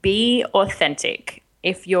Be authentic.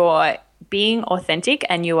 If you're being authentic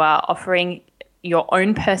and you are offering your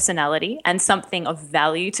own personality and something of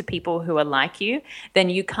value to people who are like you, then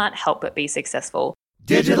you can't help but be successful.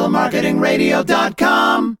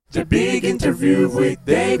 DigitalMarketingRadio.com. The Big Interview with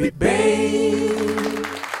David Bay.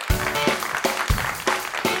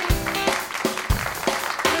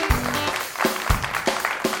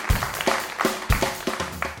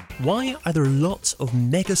 Why are there lots of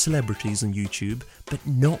mega celebrities on YouTube, but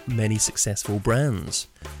not many successful brands?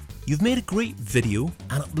 You've made a great video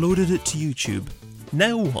and uploaded it to YouTube.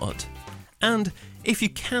 Now what? And if you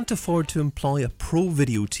can't afford to employ a pro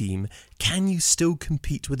video team, can you still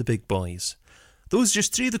compete with the big boys? Those are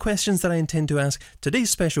just three of the questions that I intend to ask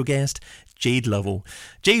today's special guest, Jade Lovell.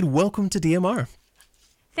 Jade, welcome to DMR.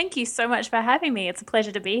 Thank you so much for having me. It's a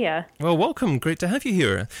pleasure to be here. Well, welcome. Great to have you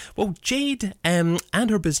here. Well, Jade and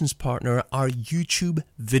her business partner are YouTube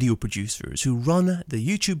video producers who run the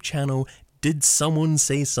YouTube channel Did Someone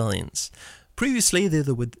Say Science? Previously,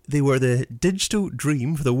 they were the digital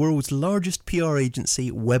dream for the world's largest PR agency,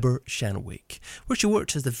 Weber Shandwick, where she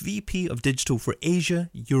worked as the VP of Digital for Asia,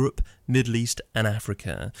 Europe, Middle East and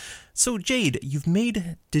Africa. So Jade, you've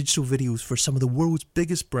made digital videos for some of the world's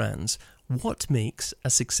biggest brands. What makes a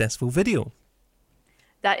successful video?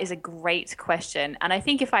 That is a great question. And I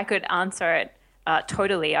think if I could answer it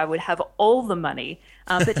totally, I would have all the money.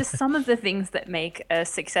 But just some of the things that make a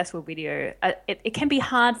successful video, it can be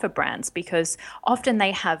hard for brands because often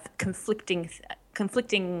they have conflicting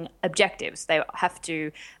objectives. They have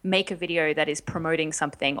to make a video that is promoting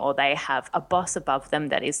something, or they have a boss above them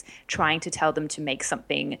that is trying to tell them to make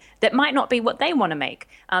something that might not be what they want to make.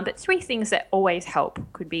 But three things that always help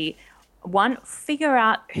could be: one, figure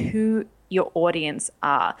out who your audience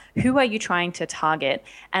are. Who are you trying to target,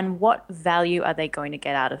 and what value are they going to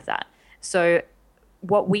get out of that? So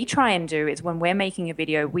what we try and do is when we're making a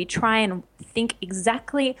video, we try and think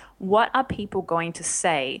exactly what are people going to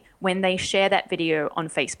say when they share that video on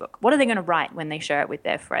Facebook? What are they going to write when they share it with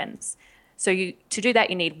their friends? So to do that,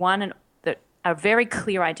 you need one, a very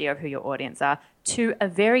clear idea of who your audience are. Two, a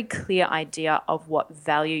very clear idea of what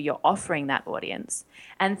value you're offering that audience.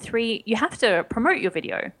 And three, you have to promote your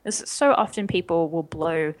video. So often people will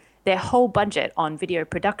blow their whole budget on video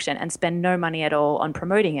production and spend no money at all on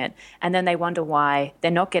promoting it. And then they wonder why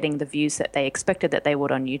they're not getting the views that they expected that they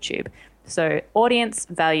would on YouTube. So audience,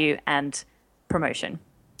 value, and promotion.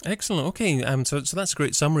 Excellent. Okay, so that's a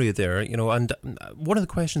great summary there. And one of the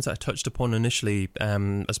questions that I touched upon initially,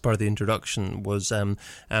 as part of the introduction, was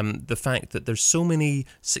the fact that there's so many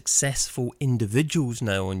successful individuals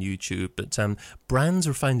now on YouTube, but brands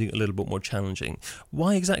are finding it a little bit more challenging.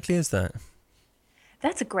 Why exactly is that?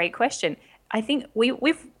 That's a great question. I think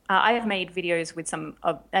I have made videos with some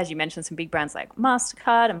of, as you mentioned, some big brands like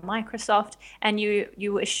MasterCard and Microsoft, and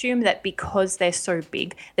you assume that because they're so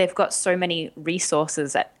big, they've got so many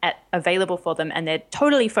resources available for them, and they're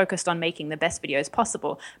totally focused on making the best videos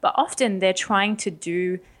possible. But often they're trying to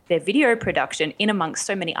do their video production in amongst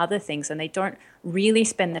so many other things, and they don't really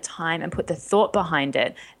spend the time and put the thought behind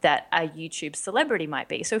it that a YouTube celebrity might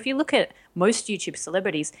be. So if you look at most YouTube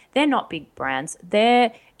celebrities, they're not big brands.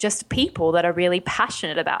 They're just people that are really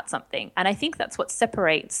passionate about something. And I think that's what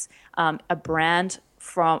separates a brand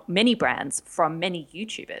from many brands from many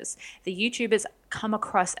YouTubers. The YouTubers come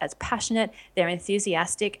across as passionate, they're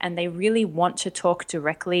enthusiastic, and they really want to talk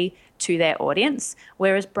directly to their audience,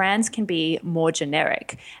 whereas brands can be more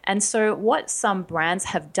generic. And so what some brands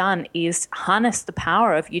have done is harness the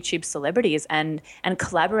power of YouTube celebrities and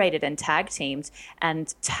collaborated and tag teamed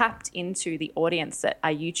and tapped into the audience that a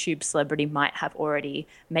YouTube celebrity might have already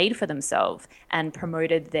made for themselves and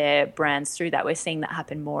promoted their brands through that. We're seeing that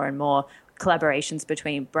happen more and more, collaborations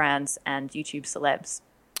between brands and YouTube celebs.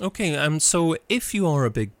 Okay, so if you are a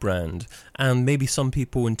big brand and maybe some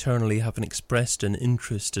people internally haven't expressed an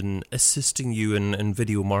interest in assisting you in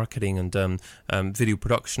video marketing and video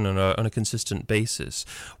production on a consistent basis,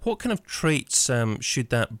 what kind of traits should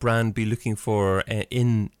that brand be looking for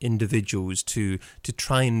in individuals to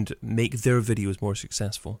try and make their videos more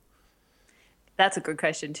successful? That's a good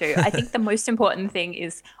question too. I think the most important thing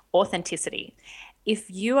is authenticity.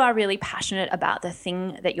 If you are really passionate about the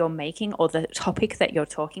thing that you're making or the topic that you're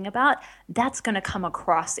talking about, that's going to come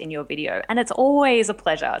across in your video. And it's always a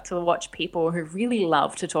pleasure to watch people who really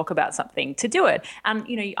love to talk about something to do it. And,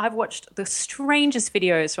 I've watched the strangest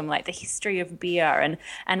videos from like the history of beer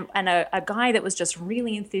and a guy that was just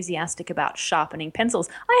really enthusiastic about sharpening pencils.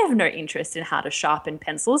 I have no interest in how to sharpen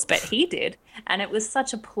pencils, but he did. And it was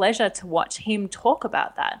such a pleasure to watch him talk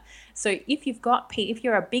about that. So if if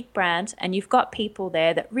you're a big brand and you've got people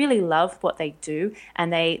there that really love what they do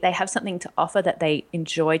and they have something to offer that they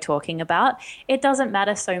enjoy talking about, it doesn't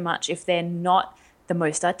matter so much if they're not the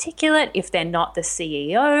most articulate, if they're not the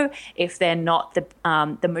CEO, if they're not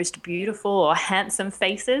the most beautiful or handsome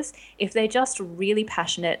faces. If they're just really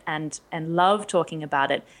passionate and love talking about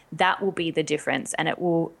it, that will be the difference, and it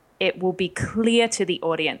will be clear to the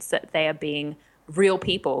audience that they are being real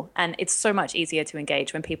people, and it's so much easier to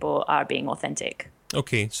engage when people are being authentic.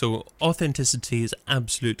 Okay, so authenticity is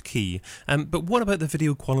absolute key. But what about the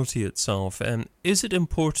video quality itself? Is it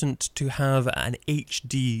important to have an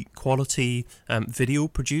HD quality video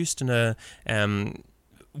produced in a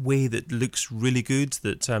way that looks really good,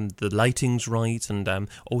 that the lighting's right, and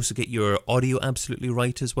also get your audio absolutely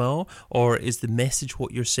right as well? Or is the message,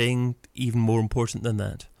 what you're saying, even more important than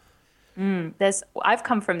that? I've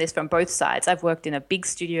come from this from both sides. I've worked in a big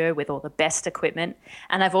studio with all the best equipment,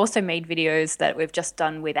 and I've also made videos that we've just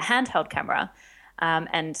done with a handheld camera,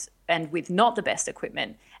 and with not the best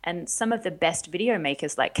equipment. And some of the best video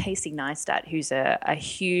makers, like Casey Neistat, who's a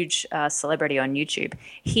huge celebrity on YouTube,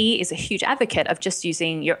 he is a huge advocate of just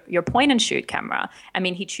using your point and shoot camera. I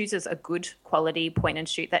mean, he chooses a good quality point and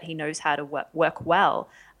shoot that he knows how to work well,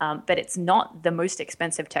 but it's not the most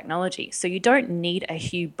expensive technology. So you don't need a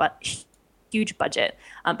huge budget.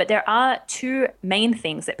 But there are two main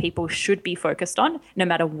things that people should be focused on, no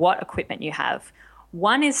matter what equipment you have.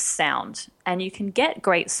 One is sound, and you can get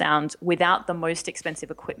great sound without the most expensive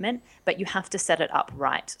equipment, but you have to set it up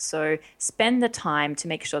right. So spend the time to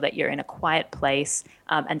make sure that you're in a quiet place,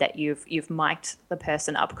 and that you've mic'd the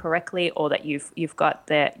person up correctly, or that you've got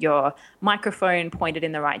your microphone pointed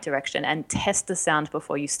in the right direction, and test the sound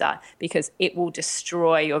before you start, because it will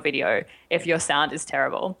destroy your video if your sound is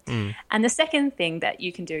terrible. And the second thing that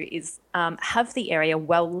you can do is have the area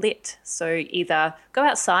well lit. So either go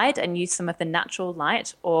outside and use some of the natural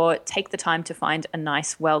light, or take the time to find a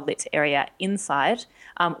nice well lit area inside.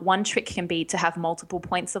 One trick can be to have multiple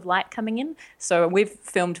points of light coming in. So we've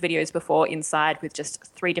filmed videos before inside with just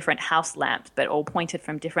 3 different house lamps, but all pointed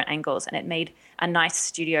from different angles, and it made a nice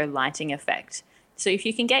studio lighting effect. So if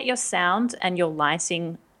you can get your sound and your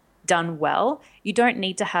lighting done well, you don't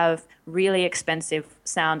need to have really expensive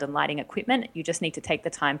sound and lighting equipment. You just need to take the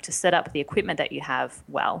time to set up the equipment that you have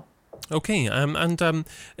well. Okay, and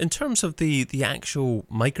in terms of the actual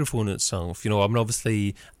microphone itself, I mean,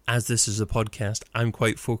 obviously, as this is a podcast, I'm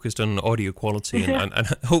quite focused on audio quality, and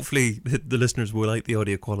hopefully the listeners will like the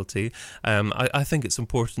audio quality. I think it's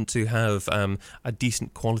important to have a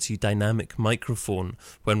decent quality dynamic microphone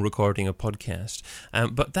when recording a podcast,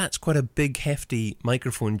 but that's quite a big, hefty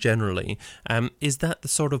microphone generally. Is that the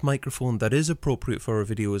sort of microphone that is appropriate for a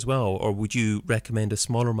video as well, or would you recommend a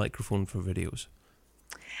smaller microphone for videos?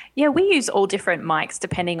 Yeah, we use all different mics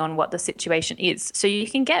depending on what the situation is. So you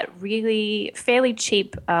can get really fairly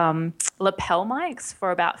cheap lapel mics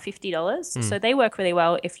for about $50. So they work really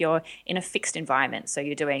well if you're in a fixed environment. So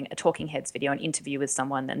you're doing a talking heads video, an interview with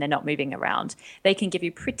someone, and they're not moving around. They can give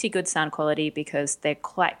you pretty good sound quality because they're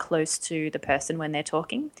quite close to the person when they're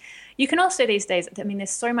talking. You can also these days, I mean, there's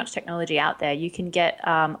so much technology out there. You can get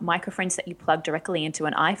microphones that you plug directly into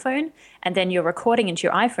an iPhone, and then you're recording into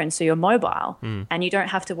your iPhone, so you're mobile, and you don't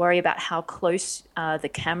have to worry about how close the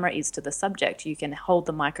camera is to the subject. You can hold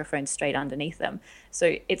the microphone straight underneath them.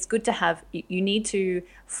 So it's good to have, you need to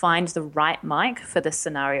find the right mic for the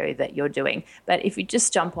scenario that you're doing. But if you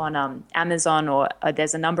just jump on Amazon or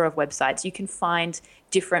there's a number of websites, you can find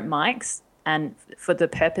different mics and for the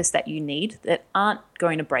purpose that you need that aren't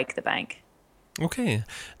going to break the bank. Okay.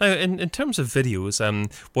 Now, in terms of videos,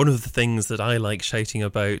 one of the things that I like shouting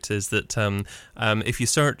about is that if you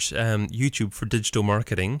search YouTube for digital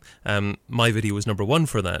marketing, my video was number 1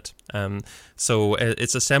 for that. So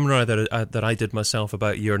it's a seminar that I did myself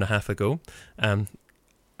about a year and a half ago.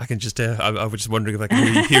 I can just I was just wondering if I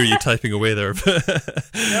can hear you typing away there.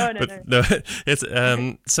 No. It's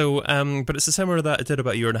but it's a seminar that I did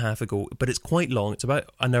about a year and a half ago. But it's quite long. It's about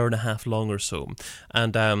an hour and a half long or so.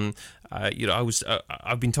 And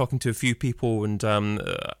I've been talking to a few people, and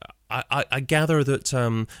I gather that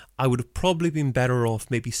I would have probably been better off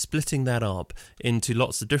maybe splitting that up into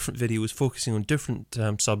lots of different videos, focusing on different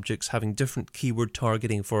subjects, having different keyword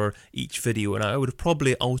targeting for each video, and I would have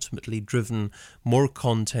probably ultimately driven more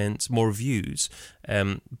content, more views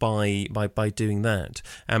by doing that.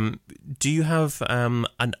 Do you have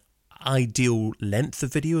an ideal length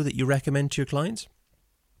of video that you recommend to your clients?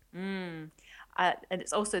 And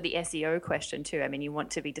it's also the SEO question too. I mean, you want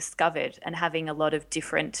to be discovered, and having a lot of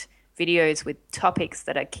different videos with topics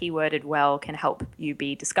that are keyworded well can help you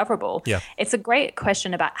be discoverable. Yeah. It's a great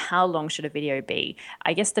question about how long should a video be.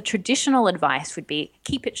 I guess the traditional advice would be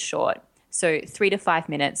keep it short. So 3 to 5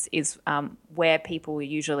 minutes is where people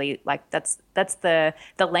usually like. That's the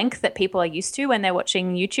length that people are used to when they're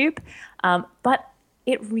watching YouTube. But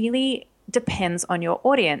it really depends on your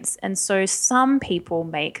audience. And so some people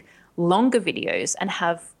make longer videos and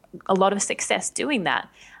have a lot of success doing that.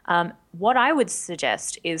 What I would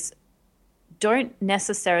suggest is don't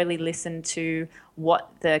necessarily listen to what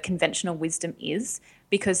the conventional wisdom is,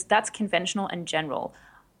 because that's conventional and general.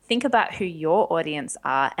 Think about who your audience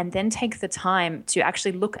are and then take the time to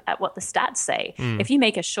actually look at what the stats say. If you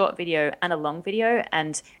make a short video and a long video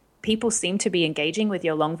and people seem to be engaging with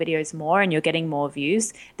your long videos more and you're getting more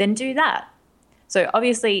views, then do that. So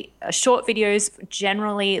obviously, short videos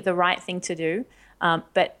generally the right thing to do,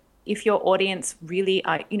 but if your audience really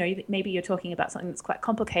are, maybe you're talking about something that's quite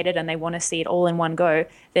complicated and they want to see it all in one go,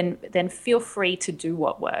 then feel free to do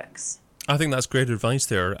what works. I think that's great advice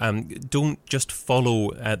there. Don't just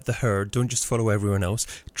follow the herd. Don't just follow everyone else.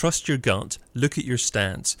 Trust your gut. Look at your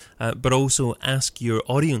stats, but also ask your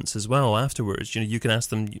audience as well afterwards. You can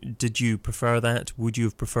ask them, did you prefer that? Would you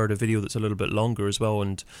have preferred a video that's a little bit longer as well?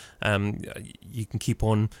 And you can keep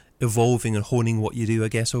on evolving and honing what you do, I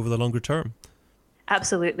guess, over the longer term.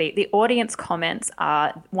 Absolutely. The audience comments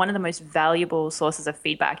are one of the most valuable sources of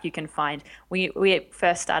feedback you can find. We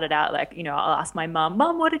first started out I'll ask my mum,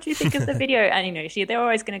 what did you think of the video? And, they're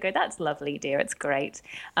always going to go, that's lovely, dear, it's great.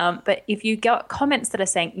 But if you get comments that are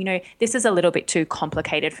saying, this is a little bit too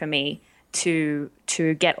complicated for me to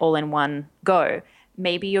get all in one go,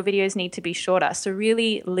 maybe your videos need to be shorter. So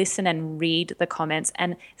really listen and read the comments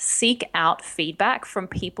and seek out feedback from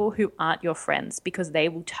people who aren't your friends, because they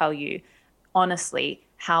will tell you honestly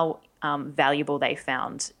how valuable they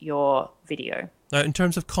found your video. Now, in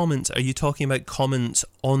terms of comments, are you talking about comments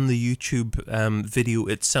on the YouTube video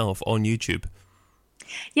itself on YouTube?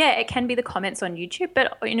 Yeah, it can be the comments on YouTube,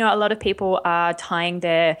 but a lot of people are tying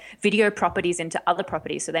their video properties into other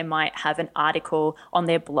properties. So they might have an article on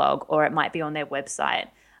their blog, or it might be on their website.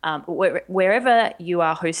 Wherever you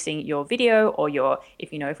are hosting your video, or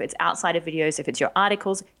if it's outside of videos, if it's your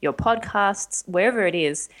articles, your podcasts, wherever it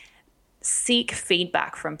is, seek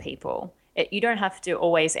feedback from people. You don't have to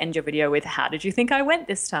always end your video with, how did you think I went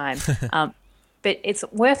this time? But it's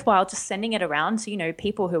worthwhile just sending it around to,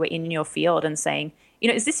 people who are in your field and saying,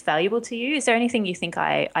 is this valuable to you? Is there anything you think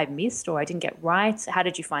I missed or I didn't get right? How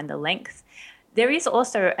did you find the length? There is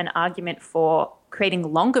also an argument for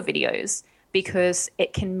creating longer videos, because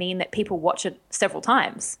it can mean that people watch it several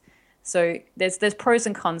times. So there's pros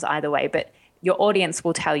and cons either way, but your audience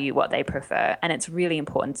will tell you what they prefer, and it's really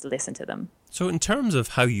important to listen to them. So in terms of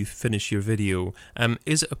how you finish your video,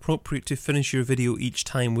 is it appropriate to finish your video each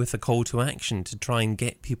time with a call to action to try and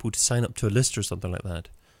get people to sign up to a list or something like that?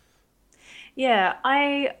 Yeah,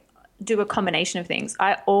 I do a combination of things.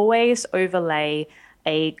 I always overlay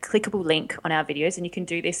a clickable link on our videos, and you can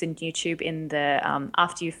do this in YouTube in the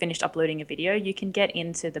after you've finished uploading a video, you can get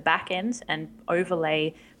into the back end and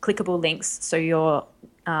overlay clickable links so your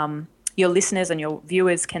listeners and your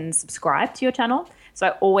viewers can subscribe to your channel. So I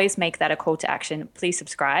always make that a call to action. Please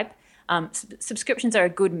subscribe. Subscriptions are a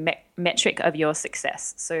good metric of your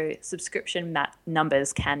success. So subscription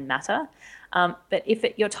numbers can matter. But if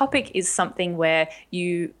your topic is something where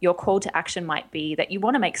your call to action might be that you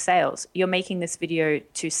want to make sales, you're making this video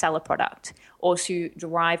to sell a product or to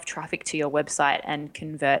drive traffic to your website and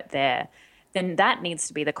convert there, then that needs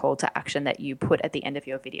to be the call to action that you put at the end of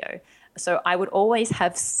your video. So I would always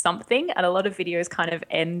have something, and a lot of videos kind of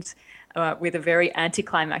end with a very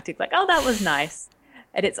anticlimactic, like, oh, that was nice.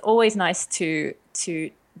 And it's always nice to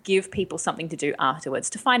give people something to do afterwards,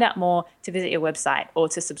 to find out more, to visit your website, or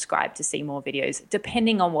to subscribe to see more videos,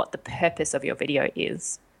 depending on what the purpose of your video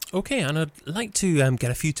is. Okay, and I'd like to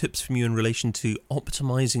get a few tips from you in relation to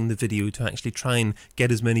optimizing the video to actually try and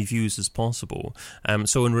get as many views as possible.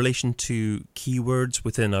 So in relation to keywords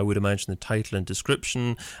within, I would imagine, the title and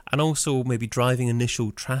description, and also maybe driving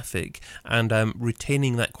initial traffic and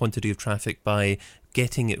retaining that quantity of traffic by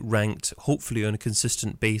getting it ranked, hopefully on a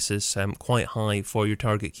consistent basis, quite high for your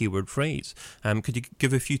target keyword phrase. Could you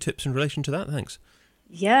give a few tips in relation to that? Thanks.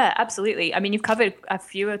 Yeah, absolutely. I mean, you've covered a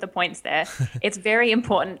few of the points there. It's very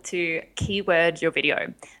important to keyword your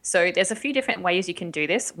video. So there's a few different ways you can do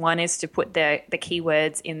this. One is to put the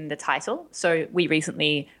keywords in the title. So we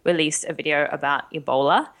recently released a video about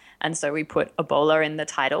Ebola. And so we put Ebola in the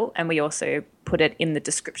title, and we also put it in the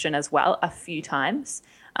description as well a few times.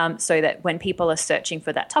 So that when people are searching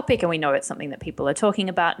for that topic, and we know it's something that people are talking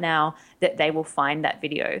about now, that they will find that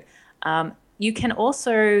video. You can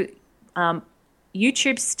also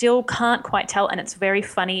YouTube still can't quite tell, and it's very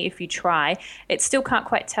funny if you try, it still can't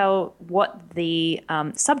quite tell what the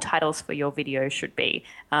subtitles for your video should be.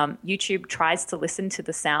 YouTube tries to listen to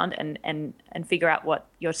the sound and figure out what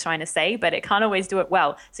you're trying to say, but it can't always do it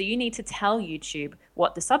well. So you need to tell YouTube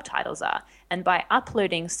what the subtitles are. And by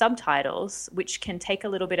uploading subtitles, which can take a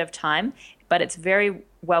little bit of time, but it's very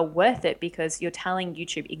well worth it because you're telling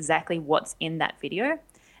YouTube exactly what's in that video,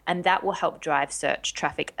 and that will help drive search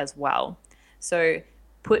traffic as well. So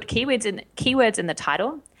put keywords in the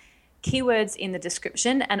title, keywords in the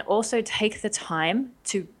description, and also take the time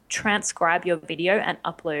to transcribe your video and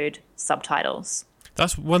upload subtitles.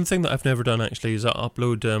 That's one thing that I've never done, actually, is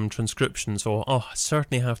upload transcription. So I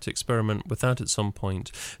certainly have to experiment with that at some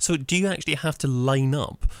point. So do you actually have to line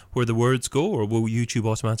up where the words go, or will YouTube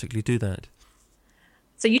automatically do that?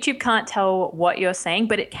 So YouTube can't tell what you're saying,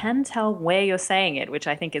 but it can tell where you're saying it, which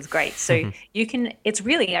I think is great. So it's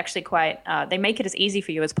really actually quite, they make it as easy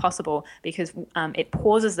for you as possible because it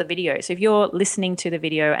pauses the video. So if you're listening to the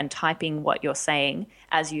video and typing what you're saying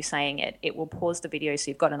as you're saying it, it will pause the video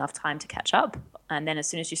so you've got enough time to catch up. And then as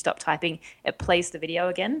soon as you stop typing, it plays the video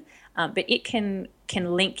again. But it can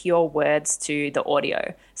link your words to the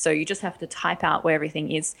audio. So you just have to type out where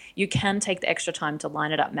everything is. You can take the extra time to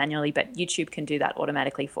line it up manually, but YouTube can do that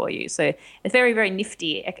automatically for you. So it's a very, very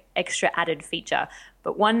nifty extra added feature.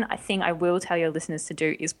 But one thing I will tell your listeners to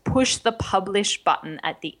do is push the publish button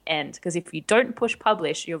at the end, because if you don't push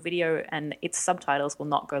publish, your video and its subtitles will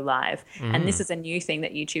not go live. And this is a new thing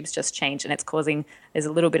that YouTube's just changed, and there's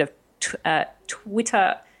a little bit of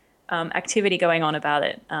Twitter activity going on about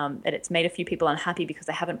it, that it's made a few people unhappy because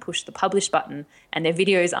they haven't pushed the publish button and their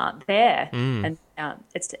videos aren't there, and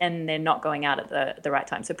they're not going out at the right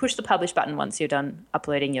time. So push the publish button once you're done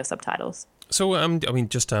uploading your subtitles. So,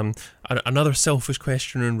 just another selfish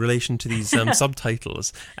question in relation to these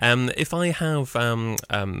subtitles. If I have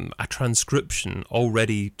a transcription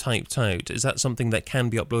already typed out, is that something that can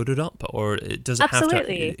be uploaded up, or does it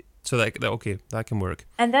Absolutely. have to? So that can work.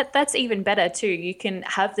 And that's even better too. You can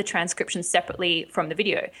have the transcription separately from the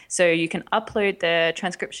video. So you can upload the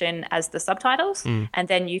transcription as the subtitles, and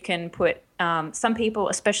then you can put some people,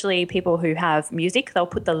 especially people who have music, they'll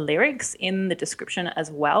put the lyrics in the description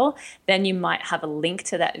as well. Then you might have a link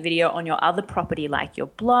to that video on your other property, like your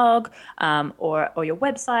blog or your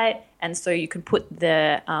website. And so you can put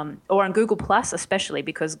or on Google Plus, especially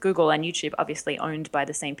because Google and YouTube obviously owned by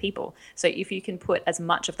the same people. So if you can put as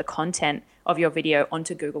much of the content of your video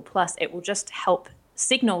onto Google Plus, it will just help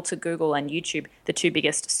signal to Google and YouTube, the two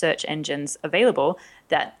biggest search engines available,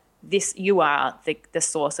 that you are the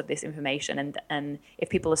source of this information, and if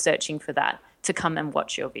people are searching for that, to come and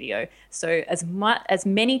watch your video. So as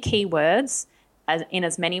many keywords in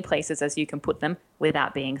as many places as you can put them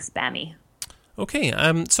without being spammy. Okay,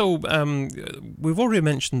 so we've already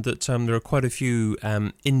mentioned that there are quite a few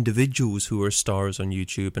individuals who are stars on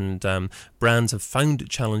YouTube, and brands have found it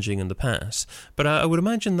challenging in the past. But I would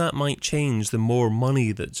imagine that might change the more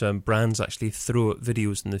money that brands actually throw at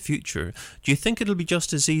videos in the future. Do you think it'll be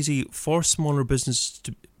just as easy for smaller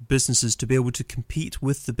businesses to be able to compete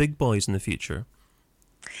with the big boys in the future?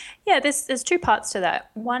 Yeah, there's two parts to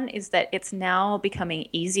that. One is that it's now becoming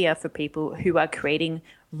easier for people who are creating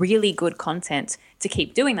really good content to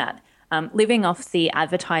keep doing that. Living off the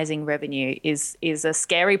advertising revenue is a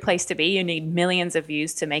scary place to be. You need millions of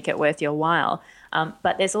views to make it worth your while.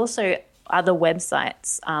 But there's also other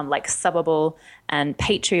websites like Subbable and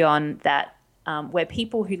Patreon that where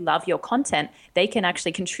people who love your content, they can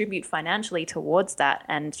actually contribute financially towards that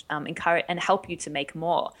and encourage and help you to make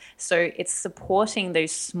more. So it's supporting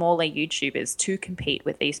those smaller YouTubers to compete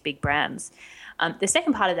with these big brands. The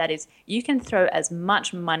second part of that is you can throw as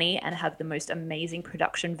much money and have the most amazing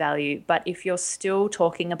production value, but if you're still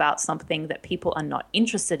talking about something that people are not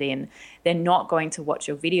interested in, they're not going to watch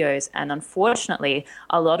your videos. And unfortunately,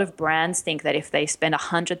 a lot of brands think that if they spend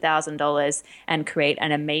 $100,000 and create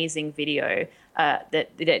an amazing video that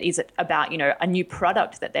is about, a new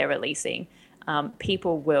product that they're releasing,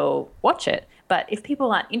 people will watch it. But if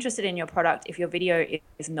people aren't interested in your product, if your video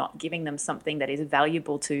is not giving them something that is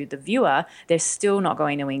valuable to the viewer, they're still not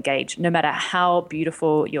going to engage. No matter how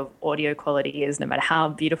beautiful your audio quality is, no matter how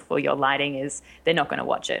beautiful your lighting is, they're not going to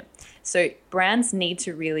watch it. So brands need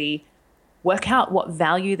to really work out what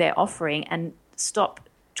value they're offering and stop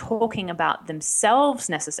talking about themselves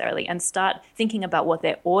necessarily and start thinking about what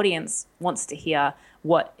their audience wants to hear,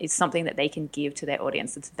 what is something that they can give to their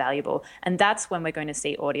audience that's valuable. And that's when we're going to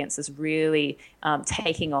see audiences really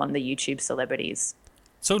taking on the YouTube celebrities.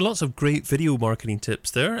 So lots of great video marketing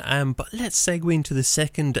tips there, but let's segue into the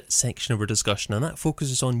second section of our discussion, and that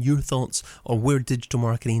focuses on your thoughts on where digital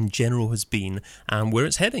marketing in general has been and where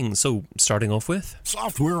it's heading. So starting off with...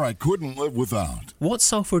 software I couldn't live without. What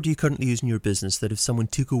software do you currently use in your business that if someone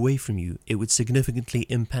took away from you, it would significantly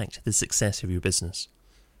impact the success of your business?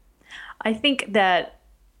 I think that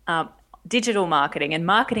digital marketing and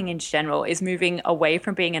marketing in general is moving away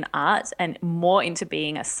from being an art and more into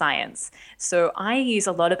being a science. So I use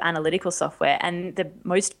a lot of analytical software, and the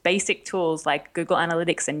most basic tools like Google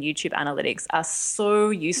Analytics and YouTube Analytics are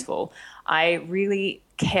so useful. I really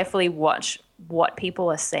carefully watch what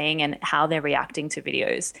people are saying and how they're reacting to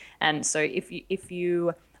videos. And so if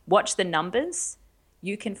you watch the numbers,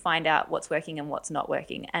 you can find out what's working and what's not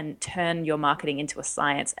working and turn your marketing into a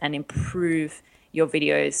science and improve your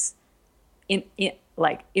videos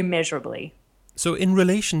immeasurably. So in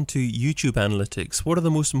relation to YouTube Analytics, what are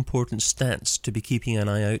the most important stats to be keeping an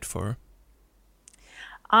eye out for?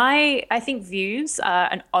 I think views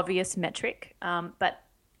are an obvious metric, but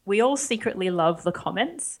we all secretly love the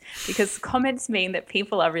comments, because comments mean that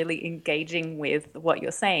people are really engaging with what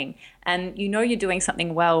you're saying. And you know you're doing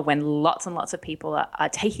something well when lots and lots of people are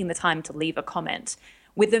taking the time to leave a comment.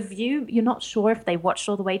 With a view, you're not sure if they watched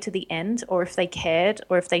all the way to the end or if they cared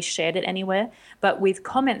or if they shared it anywhere. But with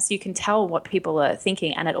comments, you can tell what people are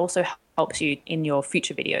thinking, and it also helps you in your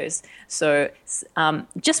future videos. So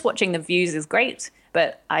just watching the views is great,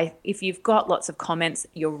 but if you've got lots of comments,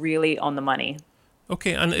 you're really on the money.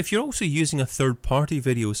 Okay, and if you're also using a third-party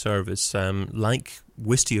video service like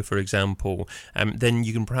Wistia, for example, then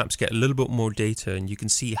you can perhaps get a little bit more data and you can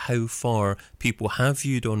see how far people have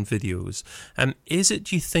viewed on videos. Is it,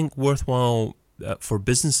 do you think, worthwhile for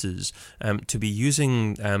businesses to be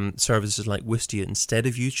using services like Wistia instead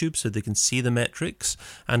of YouTube so they can see the metrics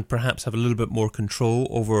and perhaps have a little bit more control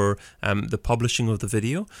over the publishing of the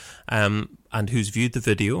video and who's viewed the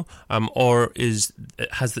video, or is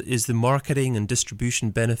the marketing and distribution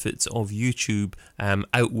benefits of YouTube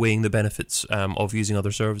outweighing the benefits of using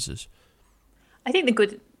other services? I think the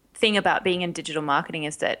good thing about being in digital marketing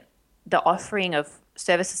is that the offering of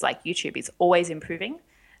services like YouTube is always improving.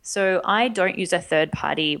 So I don't use a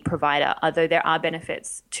third-party provider, although there are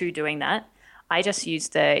benefits to doing that. I just use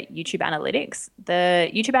the YouTube Analytics. The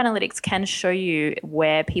YouTube Analytics can show you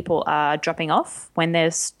where people are dropping off when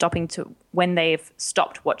they've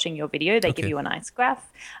stopped watching your video. They give you a nice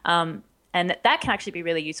graph, and that can actually be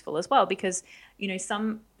really useful as well, because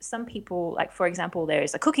some people, like for example, there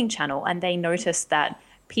is a cooking channel, and they notice that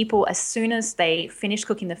people, as soon as they finished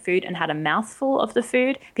cooking the food and had a mouthful of the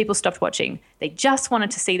food, people stopped watching. They just wanted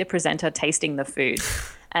to see the presenter tasting the food.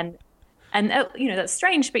 And that's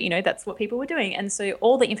strange, but, that's what people were doing. And so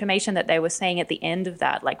all the information that they were saying at the end of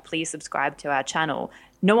that, like, please subscribe to our channel,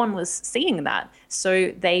 no one was seeing that.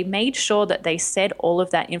 So they made sure that they said all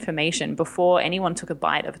of that information before anyone took a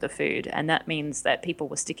bite of the food. And that means that people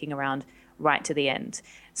were sticking around right to the end.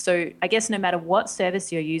 So I guess no matter what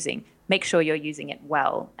service you're using, make sure you're using it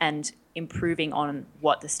well and improving on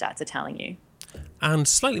what the stats are telling you. And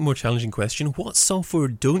slightly more challenging question, what software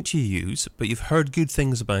don't you use but you've heard good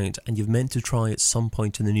things about and you've meant to try at some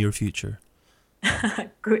point in the near future?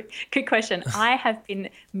 Good question. I have been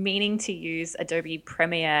meaning to use Adobe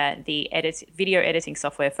Premiere, the video editing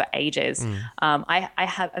software, for ages. I'm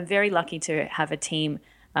very lucky to have a team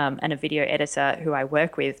and a video editor who I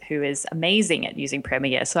work with who is amazing at using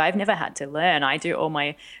Premiere. So I've never had to learn. I do all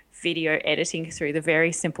my video editing through the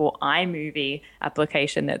very simple iMovie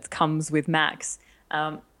application that comes with Macs.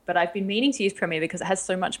 But I've been meaning to use Premiere because it has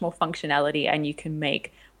so much more functionality and you can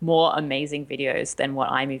make more amazing videos than what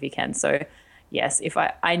iMovie can. So yes,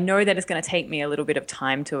 I know that it's going to take me a little bit of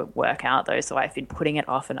time to work out though, so I've been putting it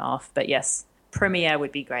off and off. But yes, Premiere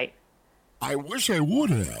would be great. I wish I would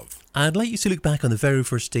have. I'd like you to look back on the very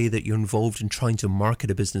first day that you're involved in trying to market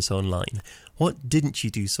a business online. What didn't you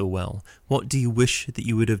do so well? What do you wish that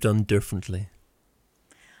you would have done differently?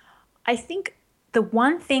 I think the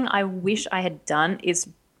one thing I wish I had done is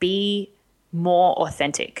be more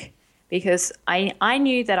authentic, because I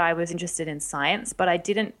knew that I was interested in science, but I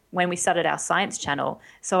didn't when we started our science channel.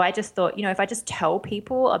 So I just thought, if I just tell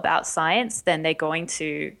people about science, then they're going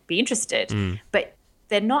to be interested. But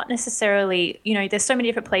they're not necessarily, there's so many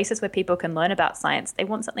different places where people can learn about science. They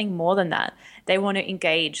want something more than that. They want to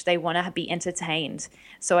engage. They want to be entertained.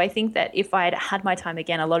 So I think that if I had my time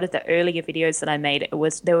again, a lot of the earlier videos that I made,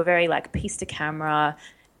 they were very like piece to camera,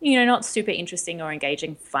 not super interesting or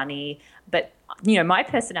engaging, funny. But my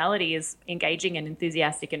personality is engaging and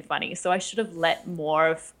enthusiastic and funny, so I should have let more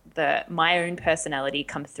of my own personality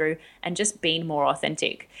come through and just been more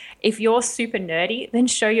authentic. If you're super nerdy, then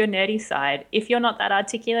show your nerdy side. If you're not that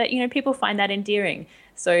articulate, people find that endearing.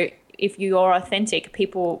 So if you're authentic,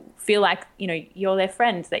 people feel like you're their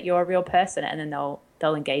friend, that you're a real person, and then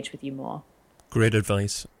they'll engage with you more. Great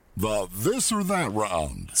advice. The This or That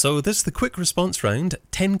round. So this is the quick response round.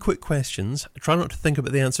 10 quick questions. Try not to think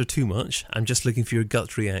about the answer too much. I'm just looking for your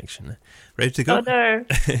gut reaction. Ready to go? Oh no.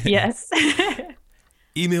 Yes.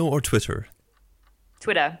 Email or Twitter?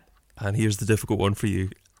 Twitter. And here's the difficult one for you.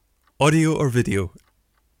 Audio or video?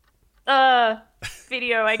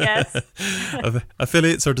 Video, I guess.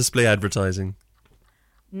 Affiliates or display advertising?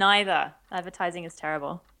 Neither. Advertising is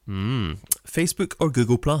terrible. Facebook or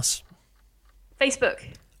Google+? Facebook.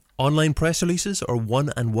 Online press releases or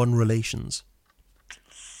one-on-one relations?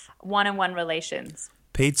 One-on-one relations.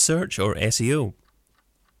 Paid search or SEO?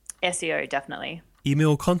 SEO, definitely.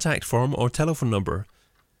 Email contact form or telephone number?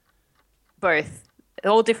 Both.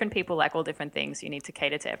 All different people like all different things. You need to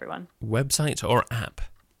cater to everyone. Website or app?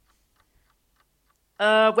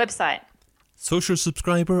 Website. Social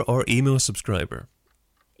subscriber or email subscriber?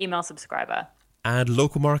 Email subscriber. Add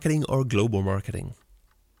local marketing or global marketing?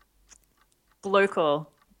 Local.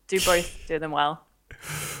 Do both. Do them well.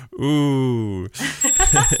 Ooh.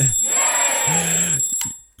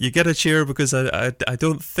 You get a cheer because I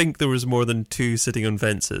don't think there was more than 2 sitting on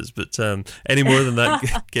fences, but any more than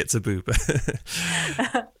that gets a boob.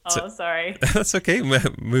 Sorry. That's okay.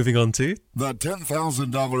 Moving on to The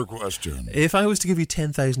 $10,000 question. if I was to give you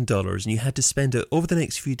 $10,000 and you had to spend it over the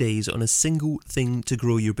next few days on a single thing to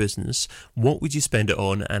grow your business, what would you spend it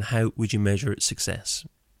on and how would you measure its success?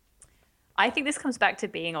 I think this comes back to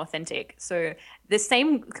being authentic. So the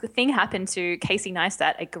same thing happened to Casey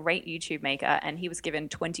Neistat, a great YouTube maker, and he was given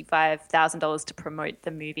 $25,000 to promote the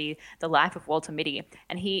movie The Life of Walter Mitty.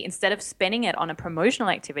 And he, instead of spending it on a promotional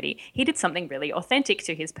activity, he did something really authentic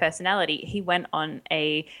to his personality. He went on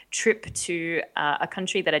a trip to a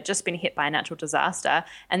country that had just been hit by a natural disaster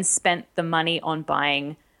and spent the money on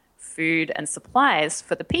buying food and supplies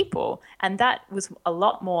for the people. And that was a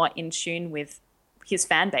lot more in tune with his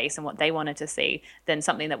fan base and what they wanted to see than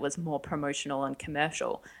something that was more promotional and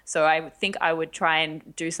commercial. So I think I would try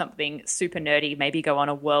and do something super nerdy, maybe go on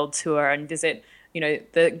a world tour and visit,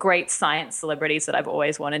 the great science celebrities that I've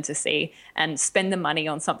always wanted to see and spend the money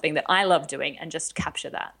on something that I love doing and just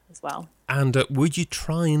capture that as well. And would you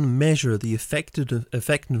try and measure the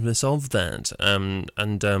effectiveness of that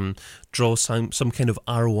and draw some kind of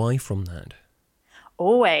ROI from that?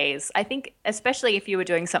 Always. I think especially if you were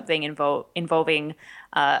doing something involving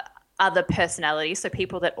other personalities, so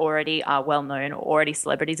people that already are well-known or already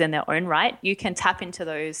celebrities in their own right, you can tap into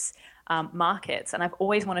those markets. And I've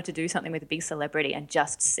always wanted to do something with a big celebrity and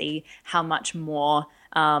just see how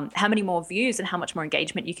many more views and how much more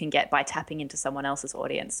engagement you can get by tapping into someone else's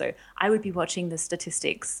audience. So I would be watching the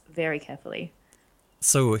statistics very carefully.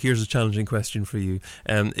 So here's a challenging question for you.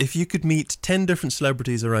 If you could meet 10 different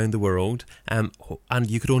celebrities around the world and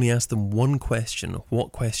you could only ask them one question,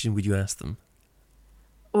 what question would you ask them?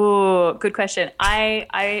 Oh, good question.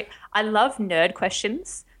 I love nerd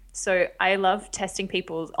questions. So I love testing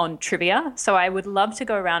people on trivia. So I would love to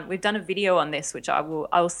go around. We've done a video on this, which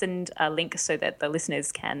I'll send a link so that the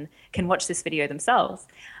listeners can watch this video themselves.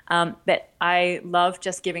 But I love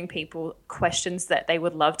just giving people questions that they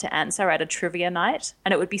would love to answer at a trivia night.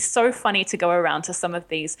 And it would be so funny to go around to some of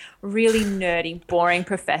these really nerdy, boring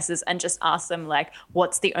professors and just ask them, like,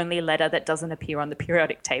 what's the only letter that doesn't appear on the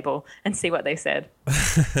periodic table, and see what they said.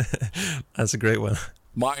 That's a great one.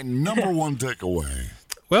 My number one takeaway.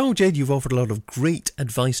 Well, Jade, you've offered a lot of great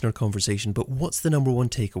advice in our conversation, but what's the number one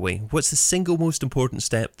takeaway? What's the single most important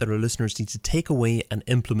step that our listeners need to take away and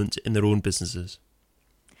implement in their own businesses?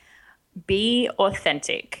 Be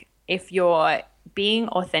authentic. If you're being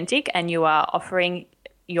authentic and you are offering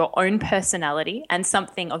your own personality and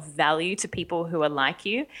something of value to people who are like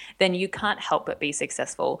you, then you can't help but be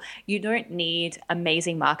successful. You don't need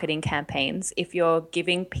amazing marketing campaigns if you're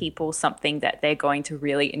giving people something that they're going to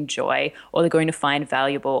really enjoy or they're going to find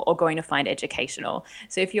valuable or going to find educational.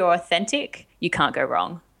 So if you're authentic, you can't go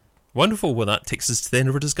wrong. Wonderful. Well, that takes us to the end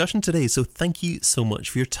of our discussion today. So thank you so much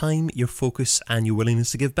for your time, your focus, and your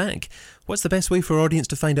willingness to give back. What's the best way for our audience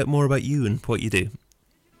to find out more about you and what you do?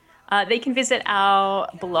 They can visit our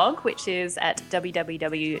blog, which is at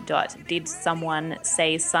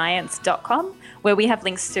www.didsomeonesayscience.com, where we have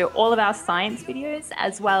links to all of our science videos,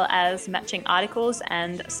 as well as matching articles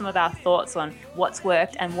and some of our thoughts on what's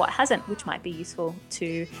worked and what hasn't, which might be useful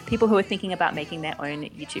to people who are thinking about making their own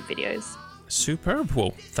YouTube videos. Superb.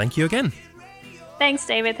 Well, thank you again. Thanks,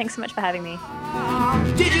 David. Thanks so much for having me.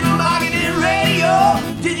 Digital marketing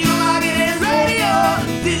radio. Digital marketing